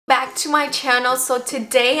Back to my channel. So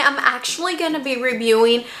today I'm actually going to be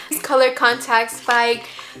reviewing these color contacts by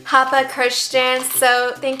Hapa Christian.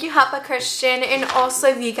 So thank you, Hapa Christian. And also,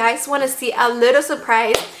 if you guys want to see a little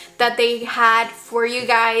surprise that they had for you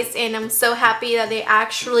guys, and I'm so happy that they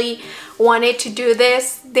actually wanted to do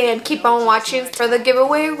this, then keep on watching. For the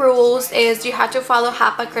giveaway rules is you have to follow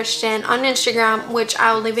Hapa Christian on Instagram, which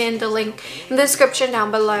I'll leave in the link in the description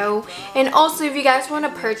down below. And also, if you guys want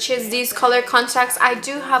to purchase these color contacts, I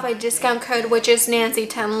do have a discount code, which is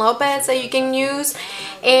Nancy10 Lopez, that you can use,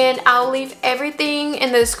 and I'll leave everything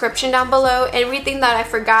in the description down below. Everything that I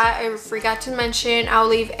forgot to mention, I'll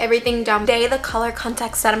leave everything down. Today, the color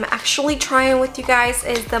contacts that I'm actually trying with you guys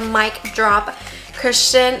is the Mic Drop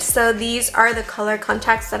Christian. So these are the color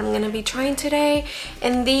contacts that I'm going to be trying today,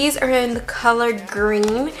 and these are in the color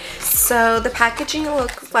green. So the packaging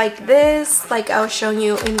looks like this, like I was showing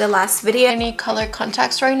you in the last video. Any color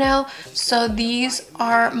contacts right now. So these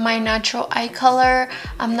are my natural eye color.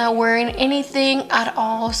 I'm not wearing anything at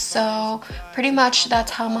all, so pretty much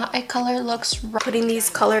that's how my eye color looks. Putting these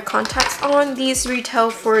color contacts on, these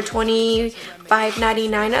retail for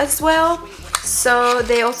 $25.99 as well. So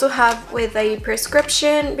they also have with a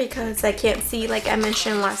prescription because I can't see, like I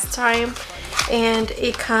mentioned last time, and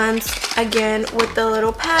it comes again with the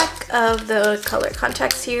little pack of the color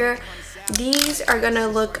contacts here. These are gonna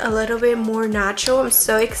look a little bit more natural. I'm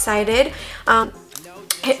so excited. And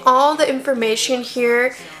all the information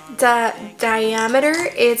here, the diameter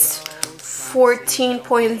is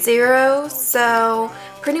 14.0, so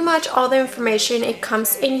pretty much all the information, it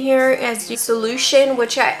comes in here as the solution,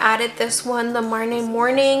 which I added this one, the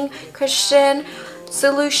Morning Christian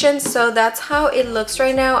solution. So that's how it looks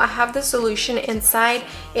right now. I have the solution inside,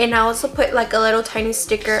 and I also put like a little tiny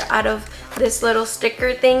sticker out of this little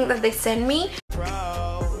sticker thing that they send me.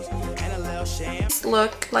 These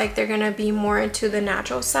look like they're gonna be more into the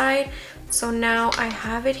natural side. So now I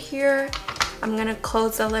have it here. I'm gonna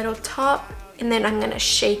close the little top, and then I'm gonna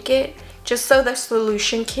shake it just so the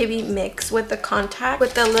solution can be mixed with the contact.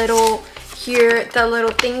 With the little here, the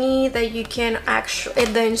little thingy that you can actually,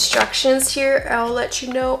 the instructions here, I'll let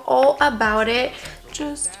you know all about it.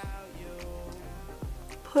 Just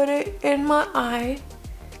put it in my eye.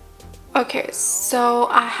 Okay, so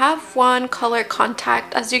I have one color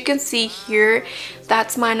contact, as you can see here,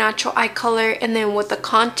 that's my natural eye color, and then with the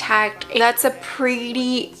contact, that's a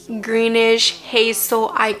pretty greenish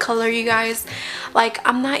hazel eye color, you guys. Like,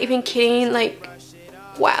 I'm not even kidding, like,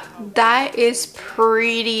 wow, that is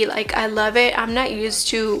pretty. Like, I love it. I'm not used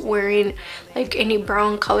to wearing like any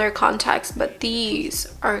brown color contacts, but these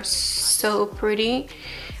are so pretty.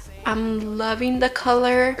 I'm loving the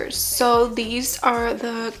color. So these are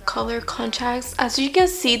the color contacts. As you can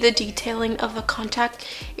see, the detailing of the contact,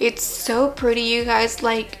 it's so pretty, you guys.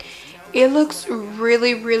 Like, it looks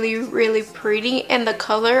really pretty, and the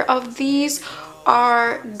color of these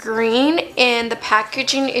are green, and the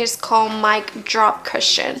packaging is called Mic Drop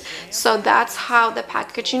Christian. So that's how the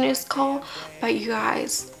packaging is called. But you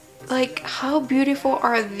guys, like, how beautiful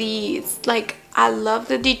are these? Like, I love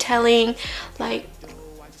the detailing. Like,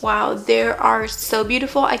 wow, they are so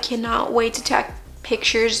beautiful. I cannot wait to take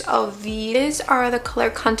pictures of these. These are the color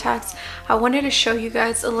contacts. I wanted to show you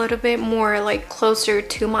guys a little bit more, like, closer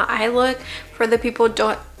to my eye look. For the people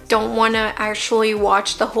don't want to actually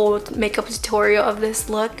watch the whole makeup tutorial of this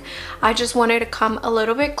look, I just wanted to come a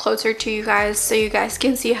little bit closer to you guys so you guys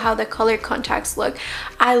can see how the color contacts look.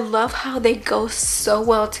 I love how they go so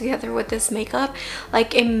well together with this makeup.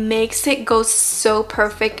 Like, it makes it go so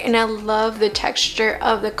perfect, and I love the texture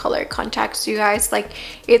of the color contacts, you guys. Like,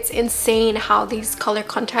 it's insane how these color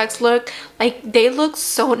contacts look. Like, they look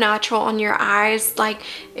so natural on your eyes. Like,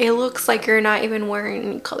 it looks like you're not even wearing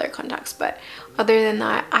any color contacts. But other than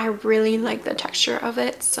that, I really like the texture of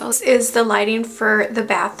it. So this is the lighting for the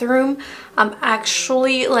bathroom. I'm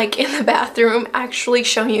actually, like, in the bathroom, actually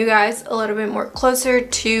showing you guys a little bit more closer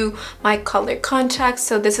to my color contacts.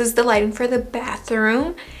 So this is the lighting for the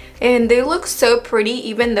bathroom, and they look so pretty,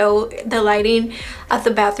 even though the lighting at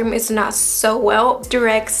the bathroom is not so well.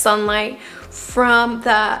 Direct sunlight from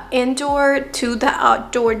the indoor to the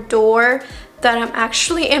outdoor door that I'm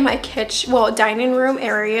actually in my kitchen, well, dining room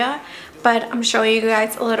area. But I'm showing you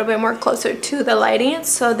guys a little bit more closer to the lighting.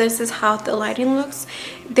 So this is how the lighting looks.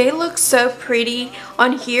 They look so pretty.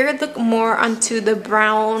 On here, look more onto the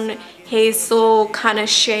brown hazel kind of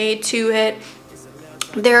shade to it.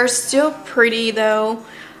 They're still pretty though.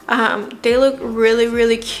 They look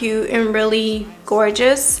really cute and really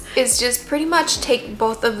gorgeous. It's just pretty much take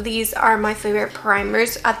both of these are my favorite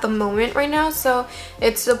primers at the moment right now. So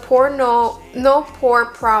it's the Pore No Pore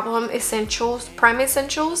Problem Essentials, Prime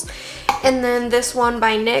Essentials, And then this one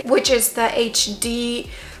by NYX, which is the HD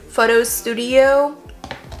Photo Studio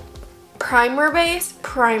primer base.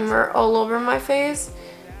 Primer all over my face.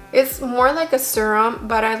 It's more like a serum,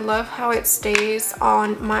 but I love how it stays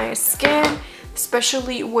on my skin,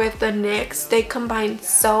 especially with the NYX. They combine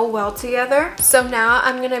so well together. So now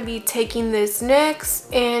I'm gonna be taking this NYX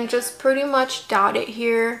and just pretty much dot it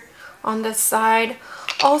here on the side.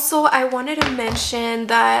 Also, I wanted to mention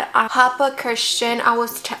that Hapa Christian, I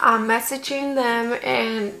was messaging them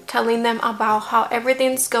and telling them about how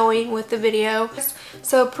everything's going with the video.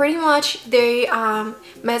 So pretty much they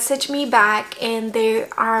messaged me back and they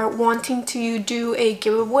are wanting to do a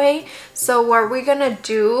giveaway. So what we're gonna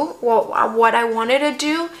do, what I wanted to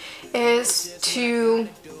do is to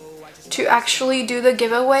actually do the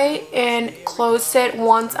giveaway and close it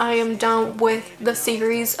once I am done with the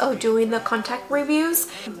series of doing the contact reviews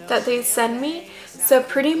that they send me. So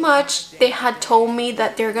pretty much they had told me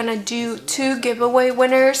that they're gonna do 2 giveaway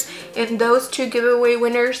winners, and those 2 giveaway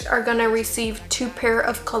winners are gonna receive 2 pair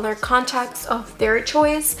of color contacts of their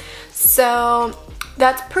choice. So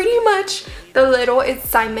that's pretty much the little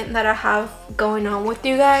excitement that I have going on with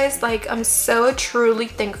you guys. Like, I'm so truly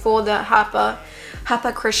thankful that Hapa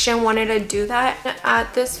Christian wanted to do that.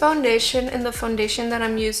 At this foundation, and the foundation that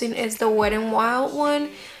I'm using is the Wet n Wild one,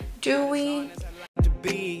 Dewy.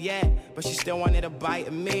 But she still wanted a bite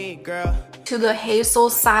of me, girl. To the hazel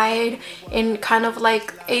side and kind of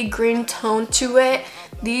like a green tone to it.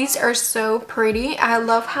 These are so pretty. I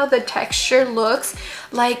love how the texture looks.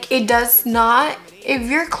 Like, it does not, if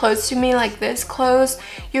you're close to me, like this close,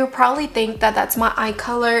 you'll probably think that that's my eye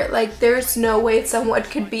color. Like, there's no way someone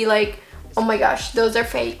could be like, oh my gosh, those are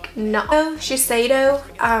fake. No. Shiseido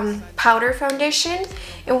powder foundation.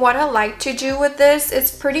 And what I like to do with this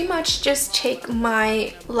is pretty much just take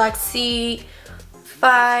my Luxie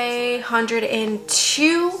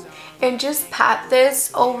 502 and just pat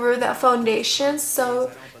this over that foundation, so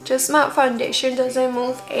just my foundation doesn't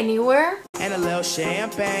move anywhere. And a little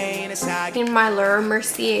champagne in my Laura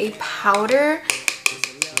Mercier powder.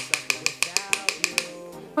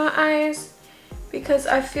 My eyes, because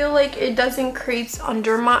I feel like it doesn't crease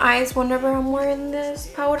under my eyes whenever I'm wearing this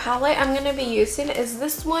powder. Palette I'm going to be using is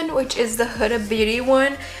this one, which is the Huda Beauty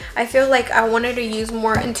one. I feel like I wanted to use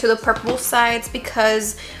more into the purple sides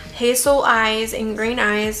because hazel eyes and green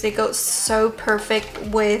eyes, they go so perfect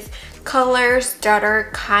with colors that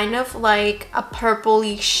are kind of like a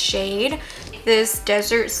purpley shade. This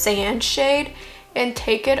desert sand shade, and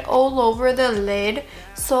take it all over the lid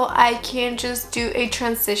so I can just do a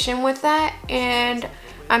transition with that. And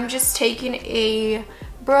I'm just taking a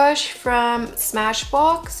brush from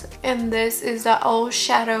Smashbox, and this is the All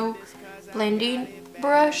Shadow blending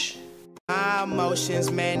brush. My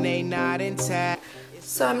emotions, man, they not intact.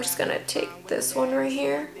 So I'm just gonna take this one right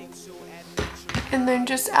here and then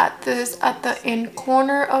just add this at the end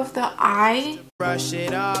corner of the eye. Brush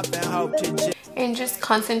it up and hope to and just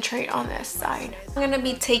concentrate on this side. I'm gonna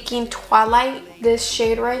be taking Twilight, this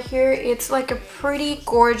shade right here. It's like a pretty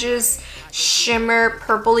gorgeous shimmer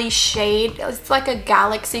purpley shade. It's like a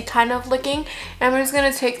galaxy kind of looking. And I'm just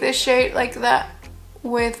gonna take this shade like that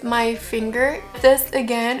with my finger. This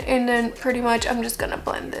again, and then pretty much I'm just gonna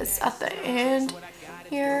blend this at the end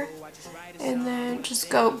here. And then just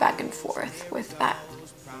go back and forth with that.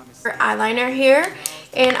 Eyeliner here,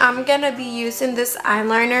 and I'm gonna be using this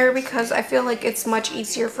eyeliner because I feel like it's much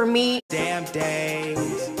easier for me. Damn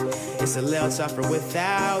days, it's a little tougher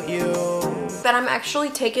without you. That I'm actually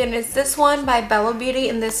taking is this one by Bella Beauty,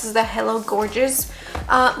 and this is the Hello Gorgeous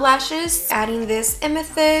lashes. Adding this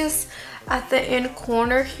amethyst at the end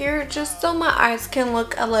corner here just so my eyes can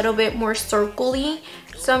look a little bit more circly.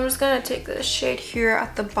 So I'm just gonna take this shade here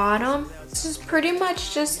at the bottom. This is pretty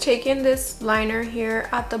much just taking this liner here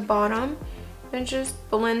at the bottom and just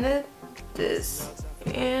blend this.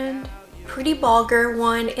 And Pretty Bulgar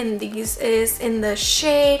one in these is in the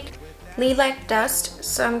shade Lilac Dust.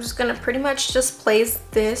 So I'm just gonna pretty much just place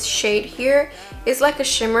this shade here. It's like a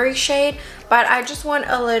shimmery shade, but I just want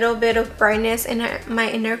a little bit of brightness in my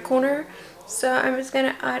inner corner. So I'm just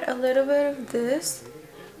gonna add a little bit of this,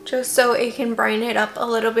 just so it can brighten it up a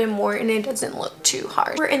little bit more and it doesn't look too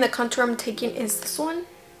hard. In the contour I'm taking is this one,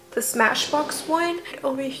 the Smashbox one,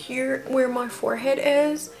 over here where my forehead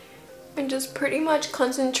is, and just pretty much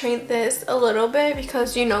concentrate this a little bit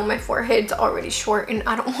because, you know, my forehead's already short and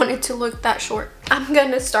I don't want it to look that short. I'm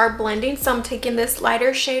gonna start blending, so I'm taking this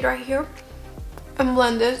lighter shade right here and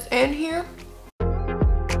blend this in here.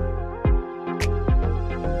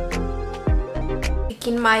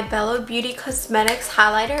 My Bella Beauty Cosmetics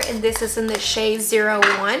highlighter, and this is in the shade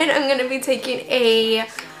 01, and I'm gonna be taking a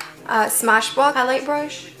Smashbox highlight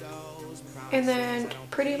brush And then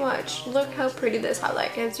pretty much look how pretty this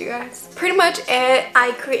highlight is, you guys. Pretty much it.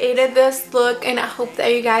 I created this look and I hope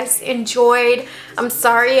that you guys enjoyed. I'm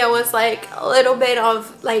sorry I was like a little bit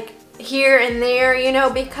of like here and there, you know,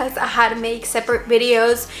 because I had to make separate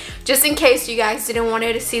videos just in case you guys didn't want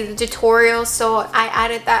to see the tutorial. So I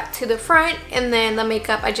added that to the front, and then the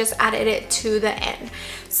makeup I just added it to the end.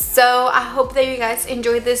 So I hope that you guys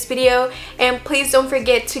enjoyed this video, and please don't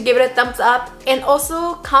forget to give it a thumbs up, and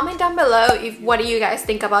also comment down below if what do you guys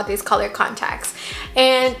think about these color contacts.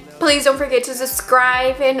 And please don't forget to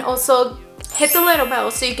subscribe and also hit the little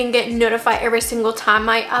bell so you can get notified every single time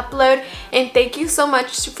I upload. And thank you so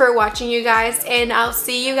much for watching, you guys, and I'll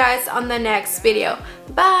see you guys on the next video.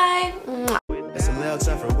 Bye.